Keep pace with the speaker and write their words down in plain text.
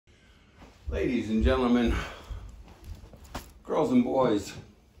Ladies and gentlemen, girls and boys,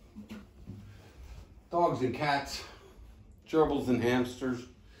 dogs and cats, gerbils and hamsters,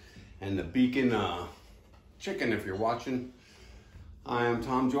 and the beacon chicken if you're watching. I am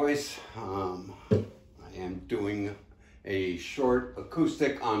Tom Joyce. I am doing a short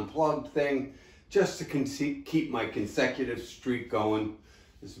acoustic unplugged thing just to keep my consecutive streak going.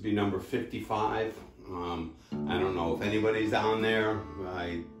 This will be number 55. I don't know if anybody's on there.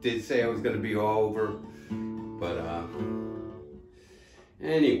 I did say I was going to be all over, but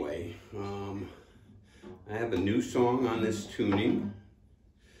anyway, I have a new song on this tuning.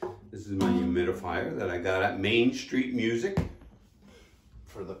 This is my humidifier that I got at Main Street Music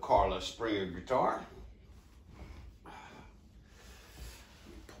for the Carla Springer guitar. Let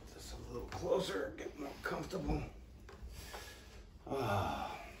me pull this a little closer, get more comfortable.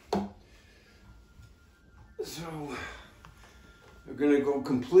 So we're gonna go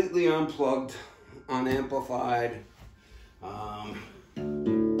completely unplugged, unamplified.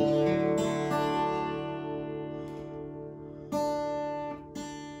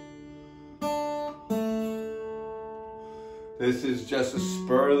 This is just a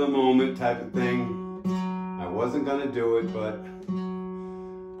spur of the moment type of thing. I wasn't gonna do it, but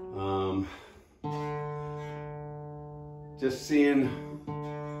just seeing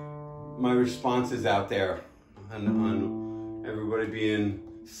my responses out there on everybody being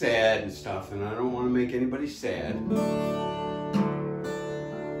sad and stuff, and I don't want to make anybody sad.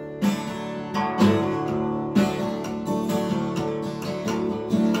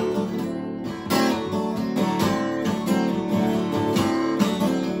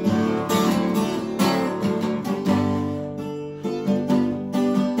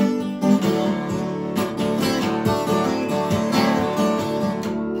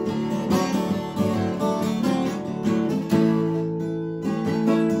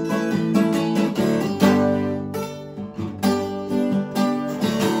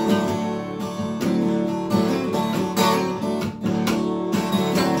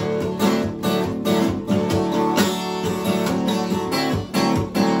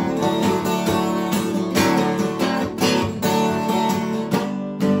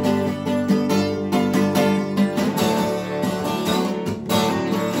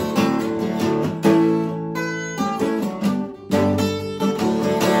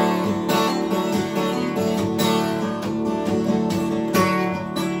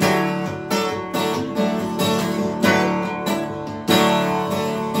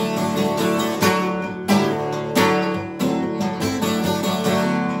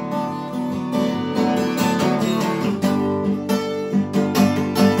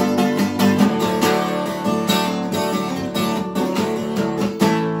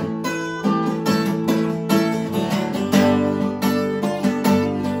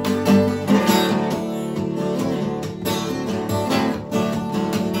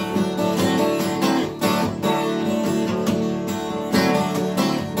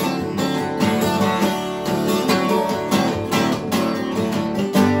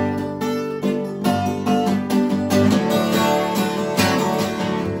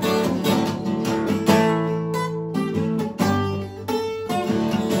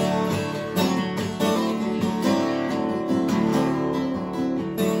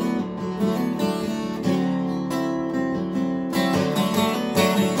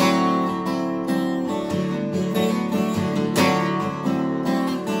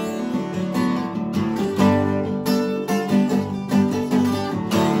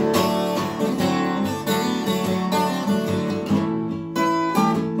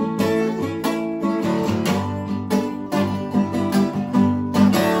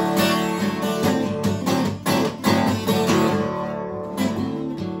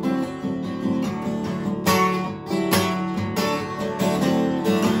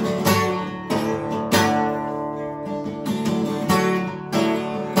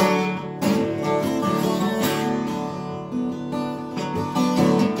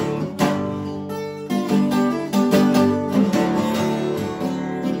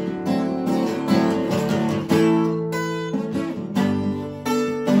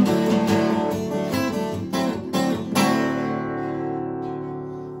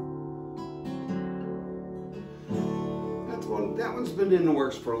 That one's been in the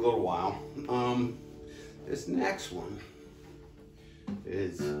works for a little while. This next one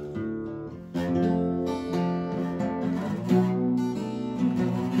is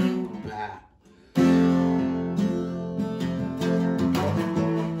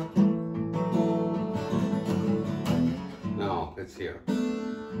no, it's here.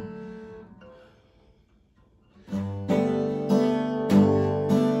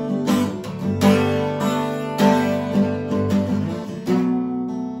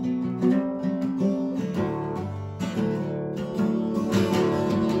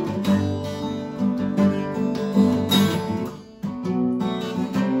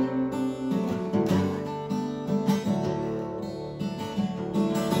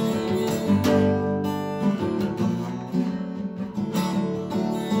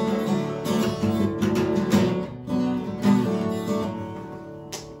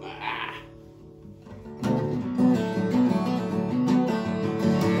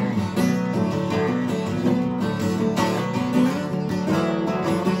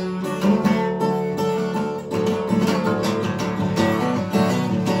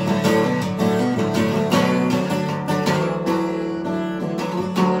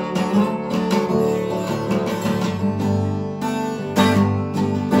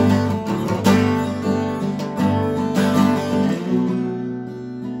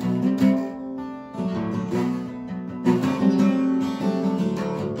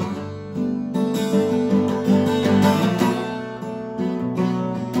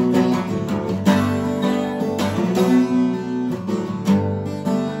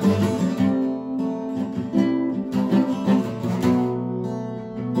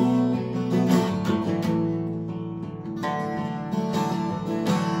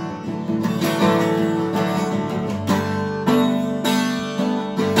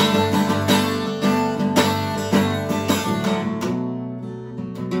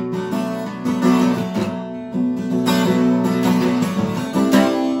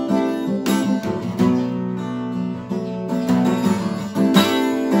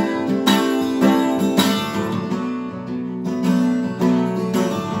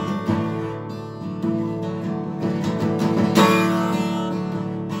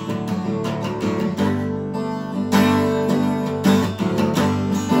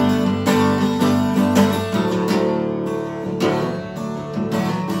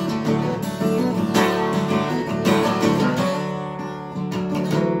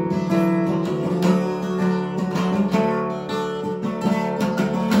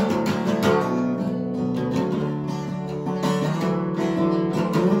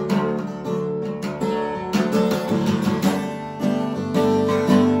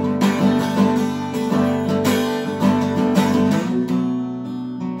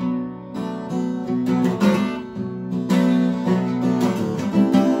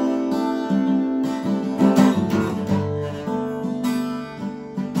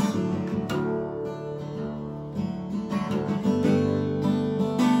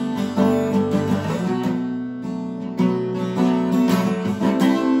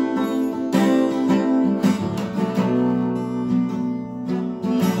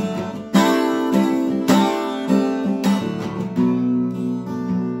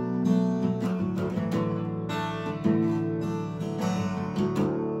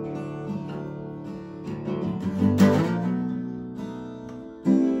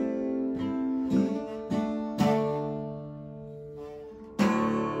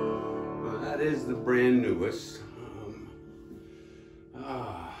 that is the brand newest.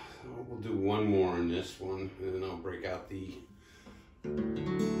 We'll do one more on this one, and then I'll break out the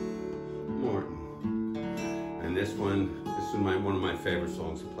Martin. And this is one of my favorite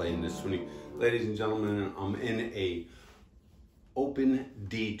songs to play in this tuning. Ladies and gentlemen, I'm in a open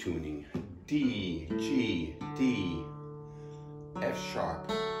D tuning. D, G, D, F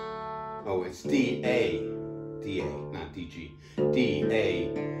sharp. Oh, it's D, A, not D, G. D,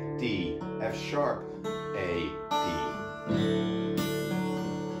 A, D, F sharp, A, D.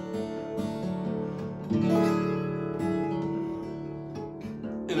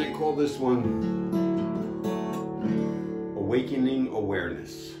 And I call this one Awakening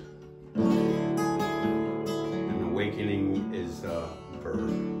Awareness. And awakening is a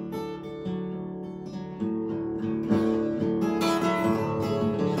verb.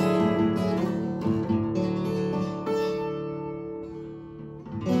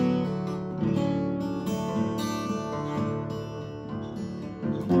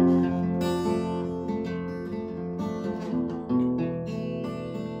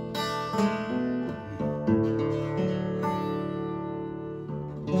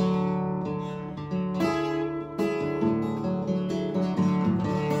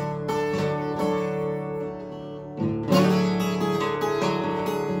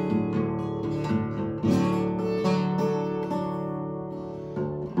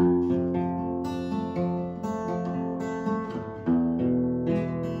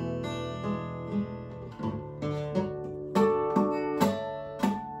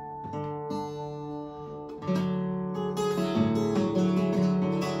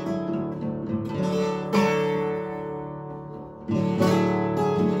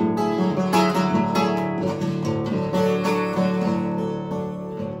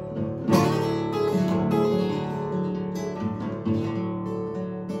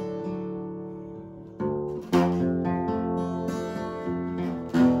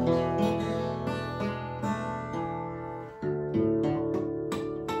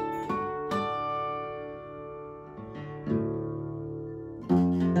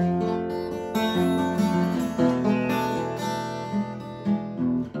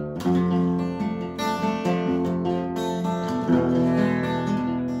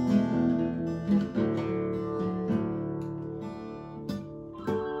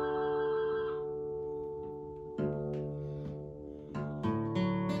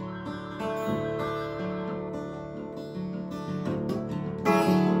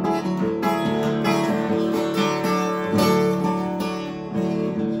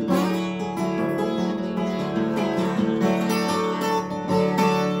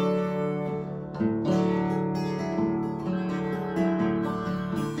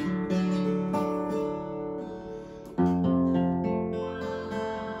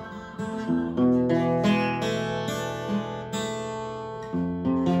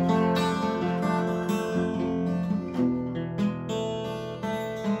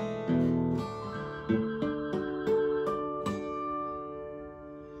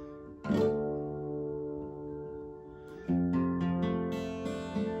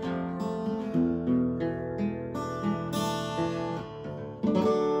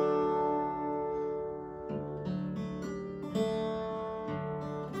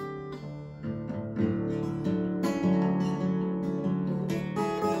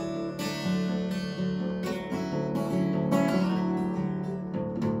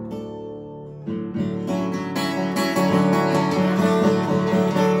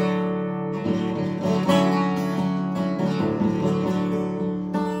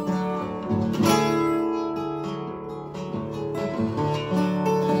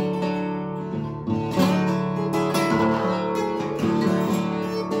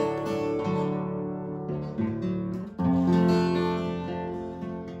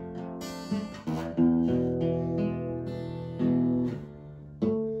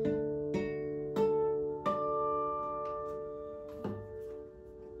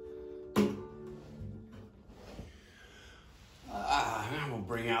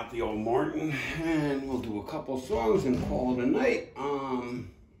 Bring out the old Martin and we'll do a couple songs and call it a night.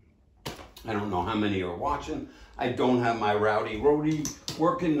 I don't know how many are watching. I don't have my rowdy working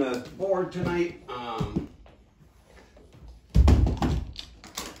the board tonight.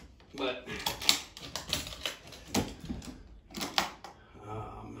 But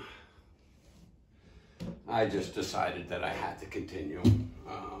I just decided that I had to continue.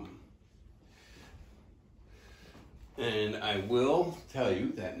 And I will tell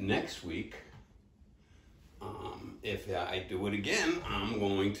you that next week, if I do it again, I'm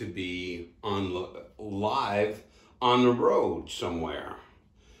going to be on live on the road somewhere.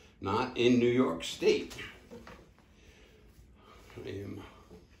 not in New York State.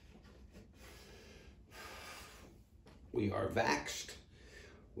 We are vaxxed.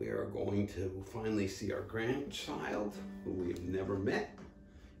 We are going to finally see our grandchild, who we have never met.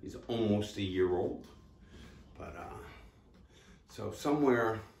 He's almost a year old. But, so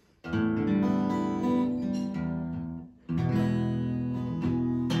somewhere...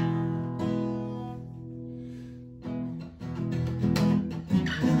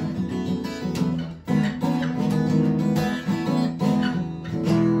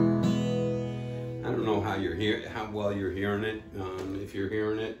 how well you're hearing it, if you're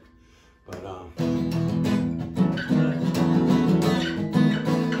hearing it, but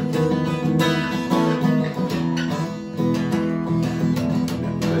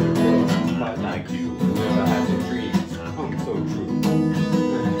quite like you, whoever has a dream come so true.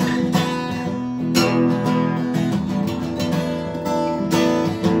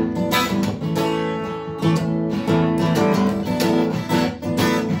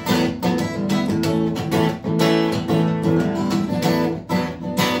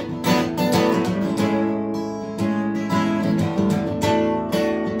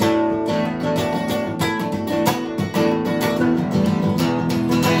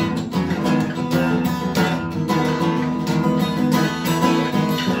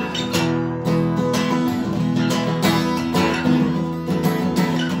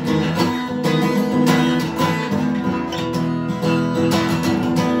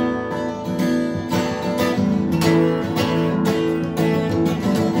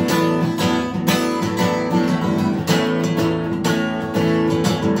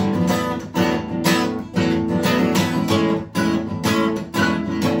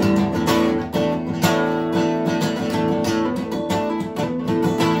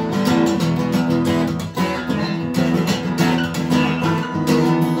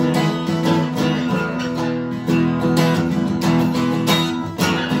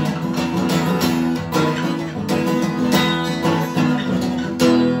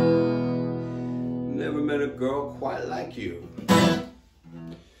 Met a girl quite like you.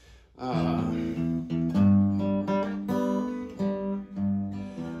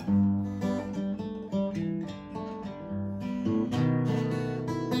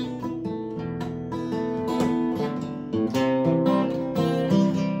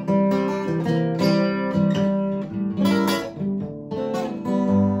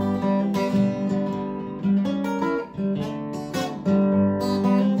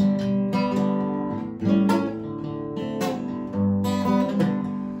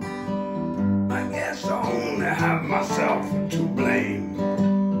 Have myself to blame.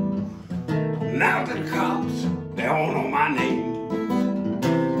 Now the cops, they all know my name.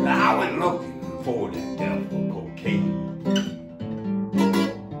 I went looking for that devil cocaine.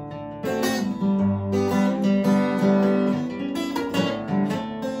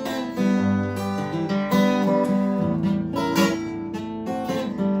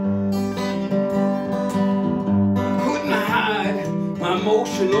 Couldn't hide my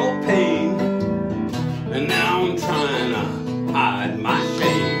emotional pain. And now I'm trying to hide my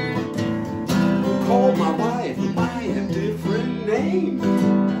shame. Call my wife by a different name.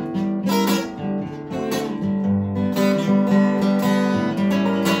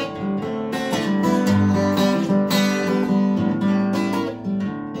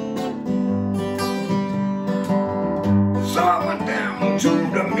 So I went down to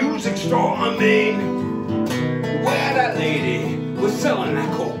the music store on Main, where that lady was selling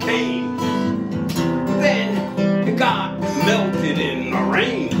that cocaine. Then it got melted in the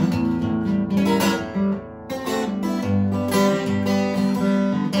rain.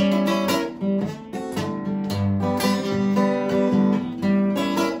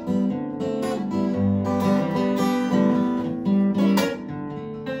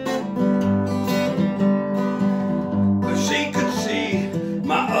 She could see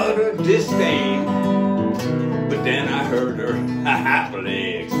my utter disdain, but then I heard her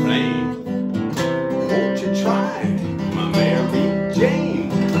happily explain. Won't you try my Mary Jane?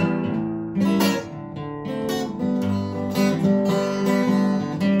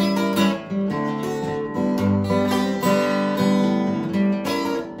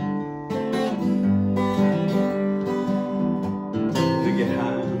 To get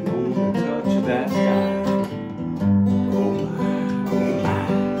high, I'm gonna touch that sky. Oh my, oh my.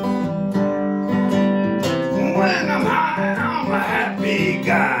 When I'm high, I'm a happy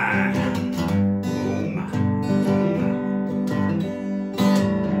guy.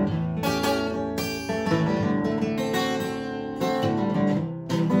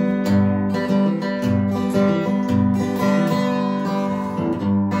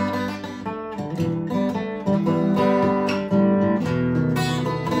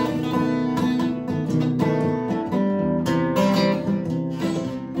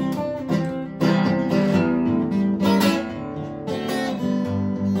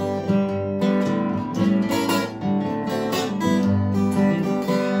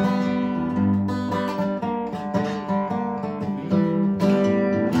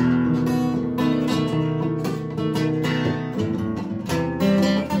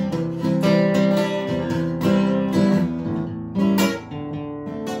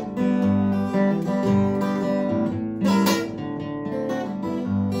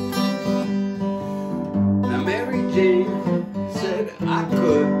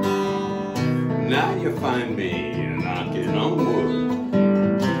 Now you find me knocking on wood.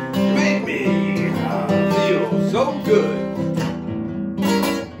 You make me feel so good.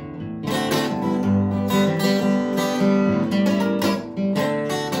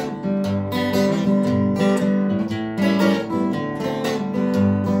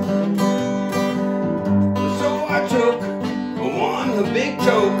 So I took one big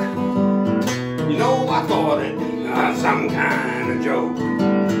toke. You know, I thought it some kind of joke.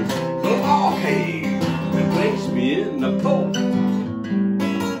 The law came and placed me in the poke.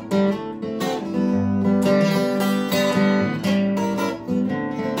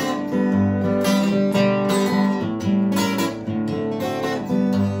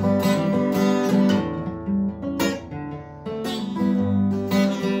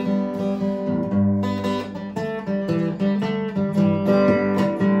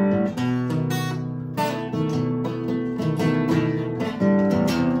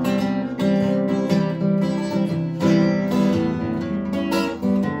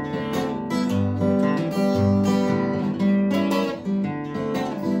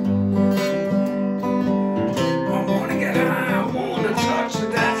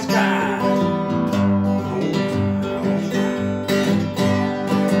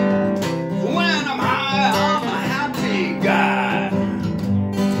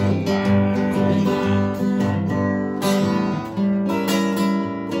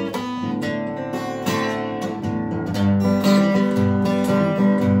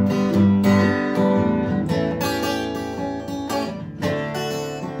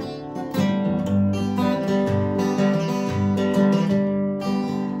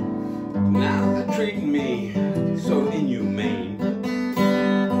 Treating me so inhumane,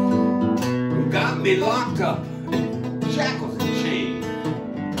 got me locked up in shackles and chains,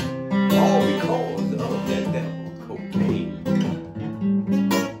 all because of that devil cocaine.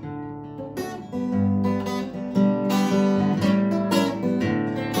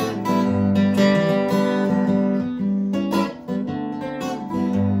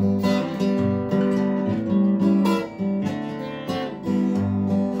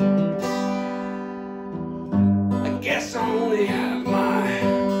 Guess I only have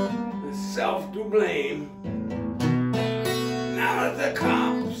myself to blame. Now that the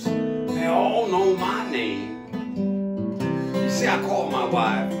cops, they all know my name. You see, I called my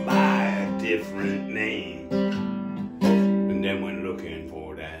wife by a different name, and then went looking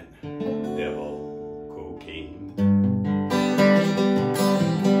for that devil cocaine.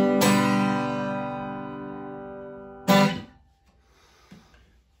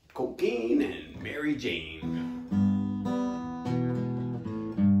 Cocaine and Mary Jane.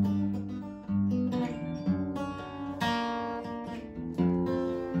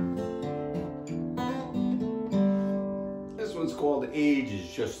 This one's called Age is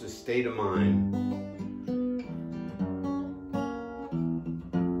Just a State of Mind.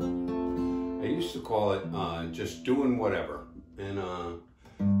 I used to call it Just Doing Whatever. And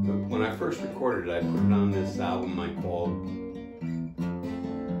when I first recorded it, I put it on this album I called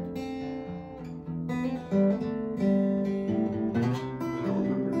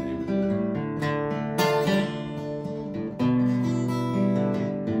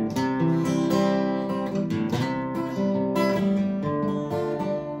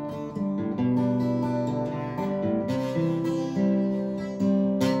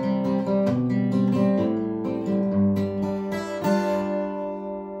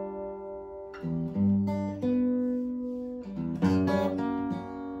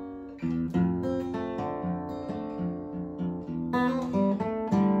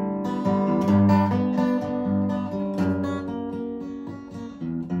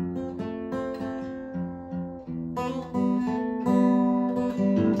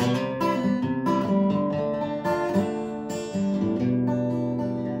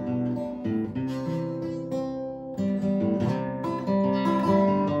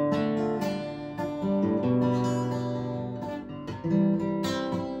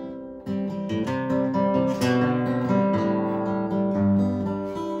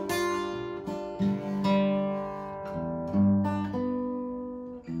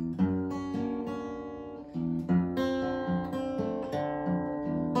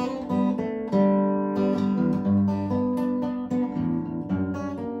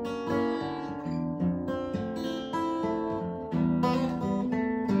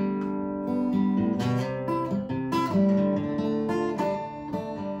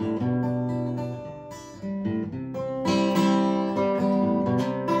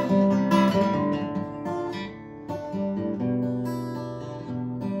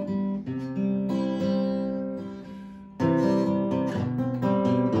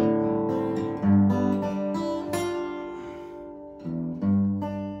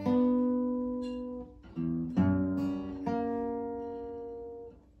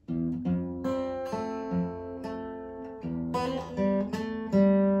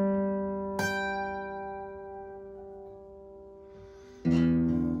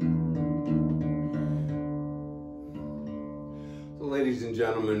and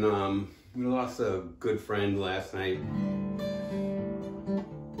gentlemen, we lost a good friend last night.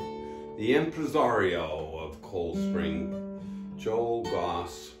 The impresario of Cold Spring, Joel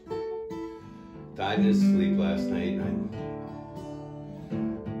Goss, died in his sleep last night. I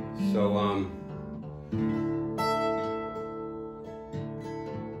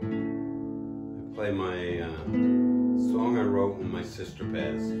play my song I wrote when my sister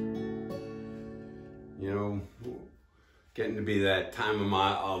passed. You know, getting to be that time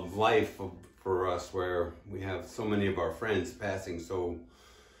of life for us where we have so many of our friends passing, so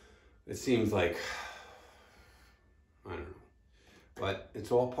it seems like, I don't know, but it's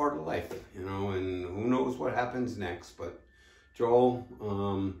all part of life, you know, and who knows what happens next. But Joel,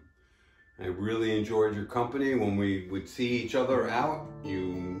 I really enjoyed your company when we would see each other out.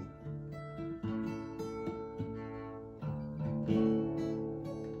 You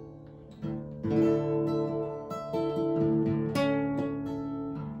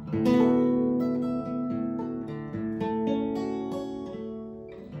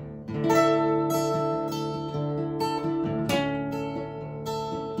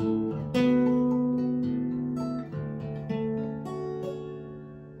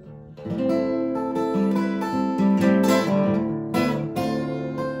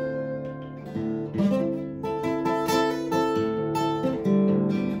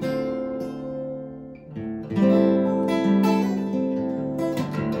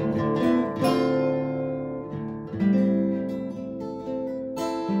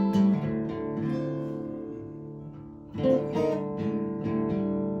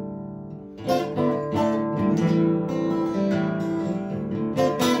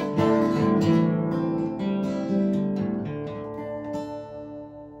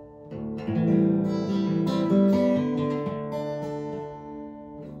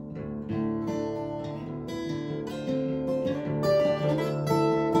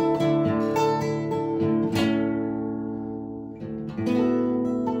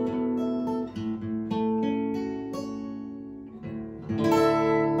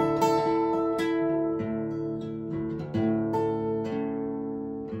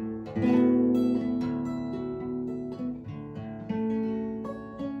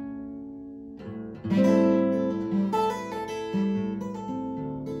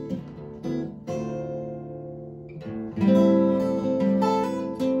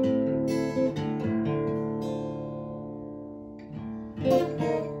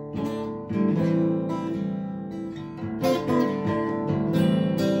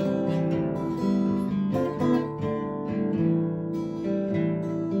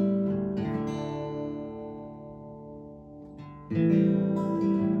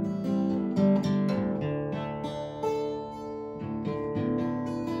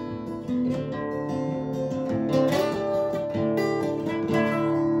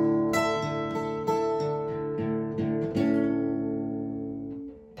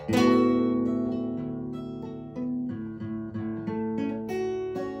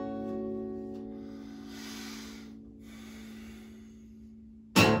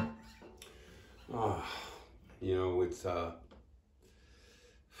you know, it's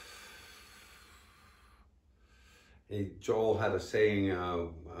Joel had a saying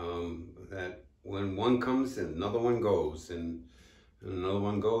that when one comes, another one goes, and another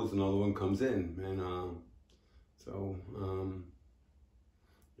one goes, another one comes in, and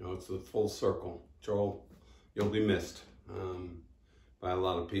you know, it's a full circle. Joel, you'll be missed by a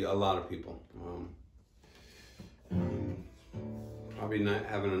lot of people. Probably not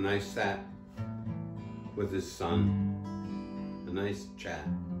having a nice chat with his son, a nice chat.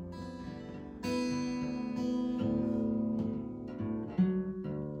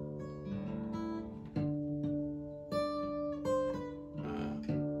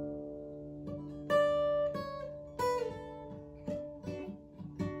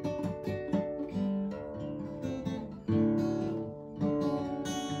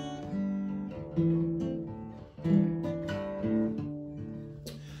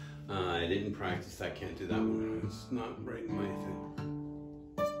 I didn't practice, I can't do that one. It's not right in my thing.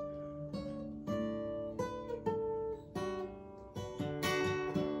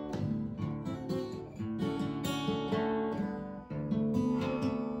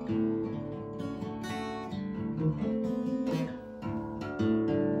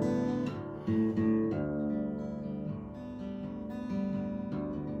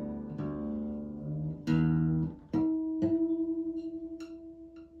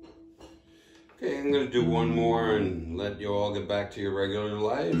 Okay, I'm going to do one more and let you all get back to your regular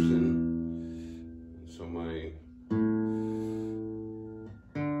lives. And so my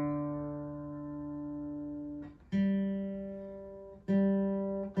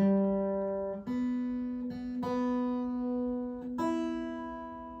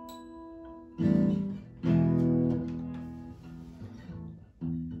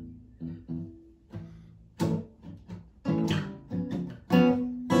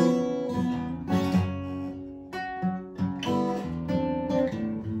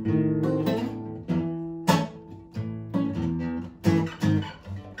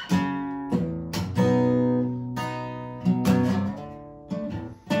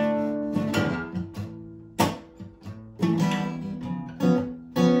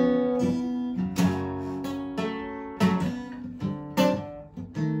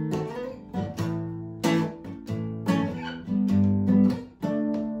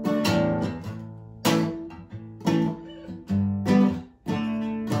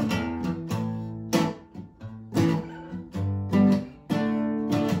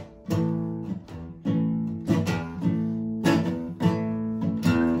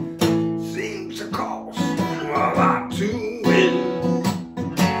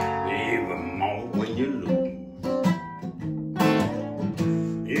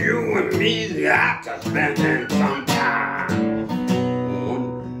got to spending some time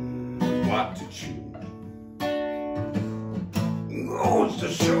wondering what to choose. Goes to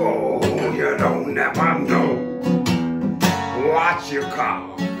show you don't never know. Watch your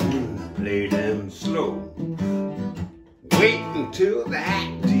car, play them slow. Wait until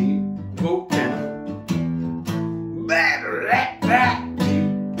that deep go down. Better let that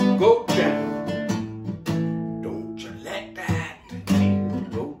deep go down. Don't you let that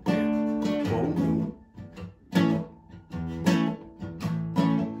deep go down. Oh no.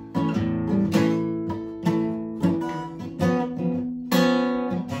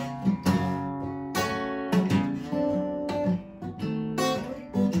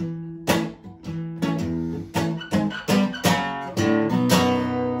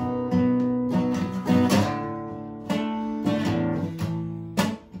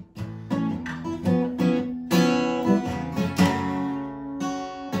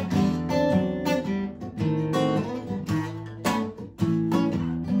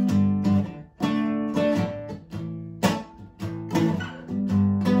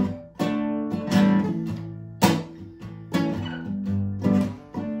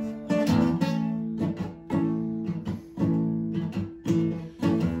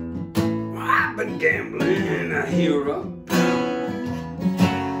 Been gambling a hero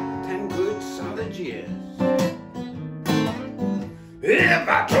 10 good solid years. If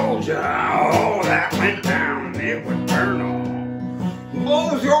I told you all that went down, it would turn on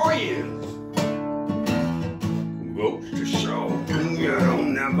both your ears. Goes to show you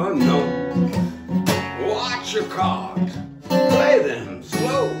don't never know. Watch your cards, play them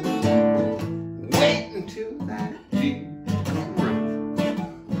slow. Wait until that deep come round.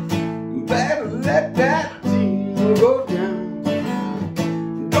 Better let that deal go down.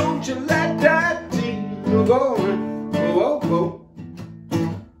 Don't you let that deal go round. Oh, oh, oh.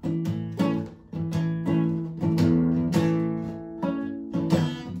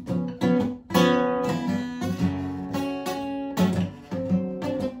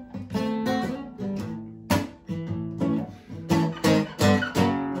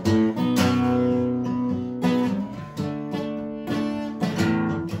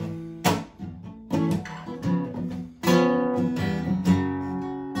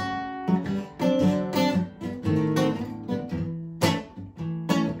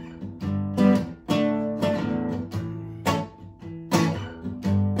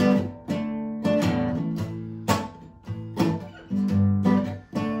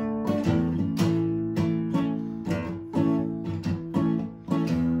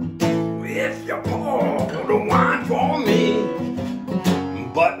 If you pour the wine for me,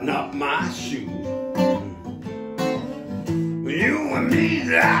 button up my shoes. You and me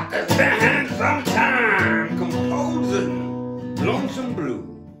got to spend some time composing lonesome blue.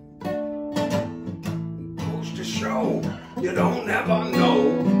 Goes to show you don't ever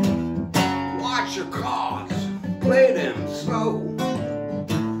know. Watch your cards, play them slow.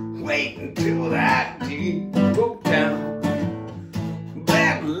 Wait until that deep go down.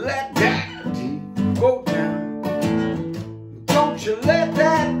 Better let that go down. Don't you let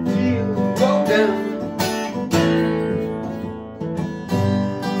that deal go down.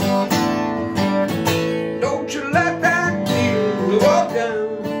 Don't you let that deal go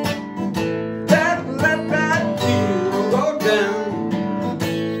down. Better let that deal go down.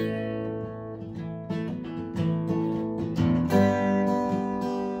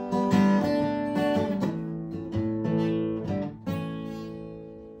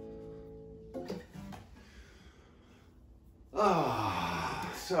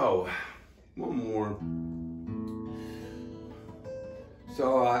 So, one more.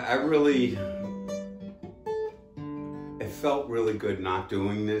 So I really, it felt really good not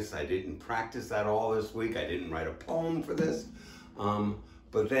doing this. I didn't practice at all this week. I didn't write a poem for this.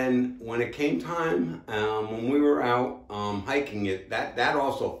 But then when it came time, when we were out hiking it, that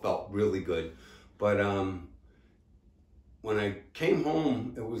also felt really good. But when I came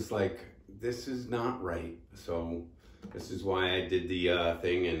home, it was like, this is not right. So this is why I did the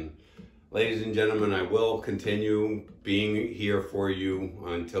thing. And ladies and gentlemen, I will continue being here for you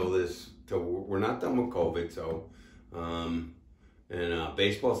until we're not done with COVID. So, and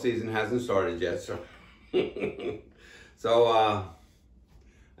baseball season hasn't started yet. So, so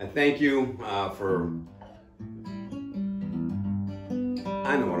I thank you for.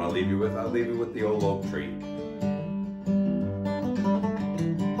 I know what I'll leave you with. I'll leave you with the old oak tree.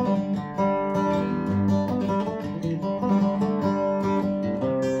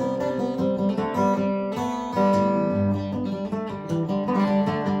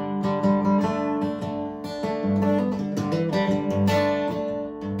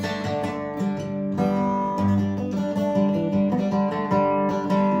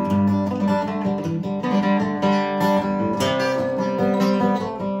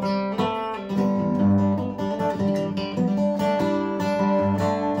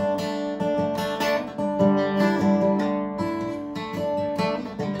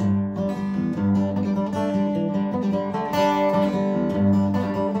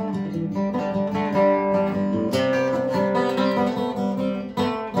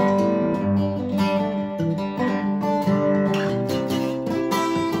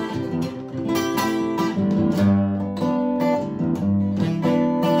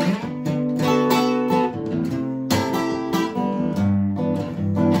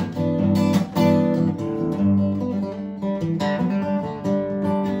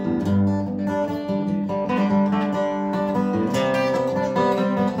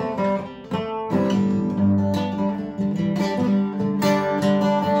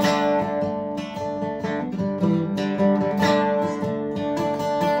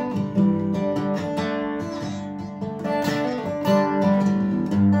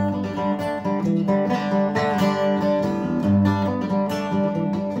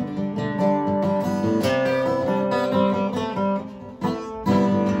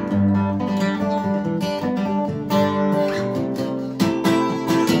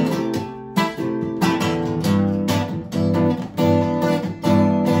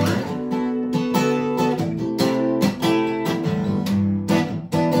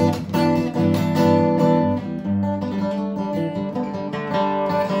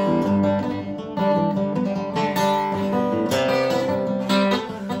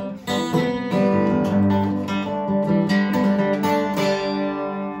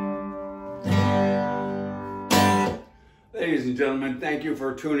 thank you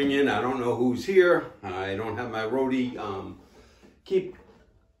for tuning in. I don't know who's here. I don't have my roadie. Keep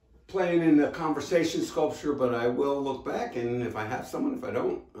playing in the conversation sculpture, but I will look back, and if I have someone, if I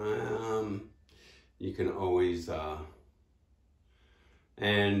don't, you can always,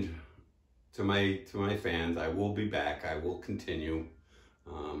 and to my fans, I will be back. I will continue.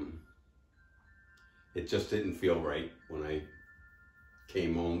 It just didn't feel right when I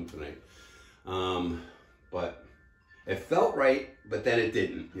came home tonight. But it felt right, but then it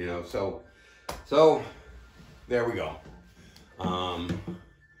didn't, you know, so there we go.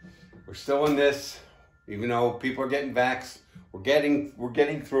 We're still in this, even though people are getting vaxxed, we're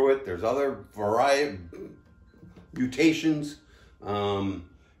getting through it. There's other variety mutations.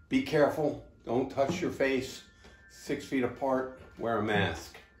 Be careful, don't touch your face, 6 feet apart, wear a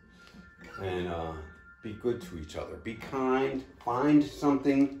mask, and be good to each other. Be kind, find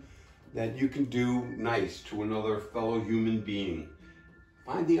something that you can do nice to another fellow human being.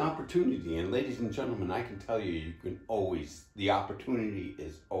 Find the opportunity, and ladies and gentlemen, I can tell you, you can always, the opportunity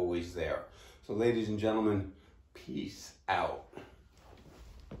is always there. So ladies and gentlemen, peace out.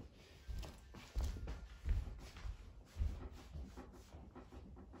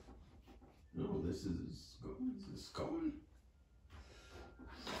 No, this is going.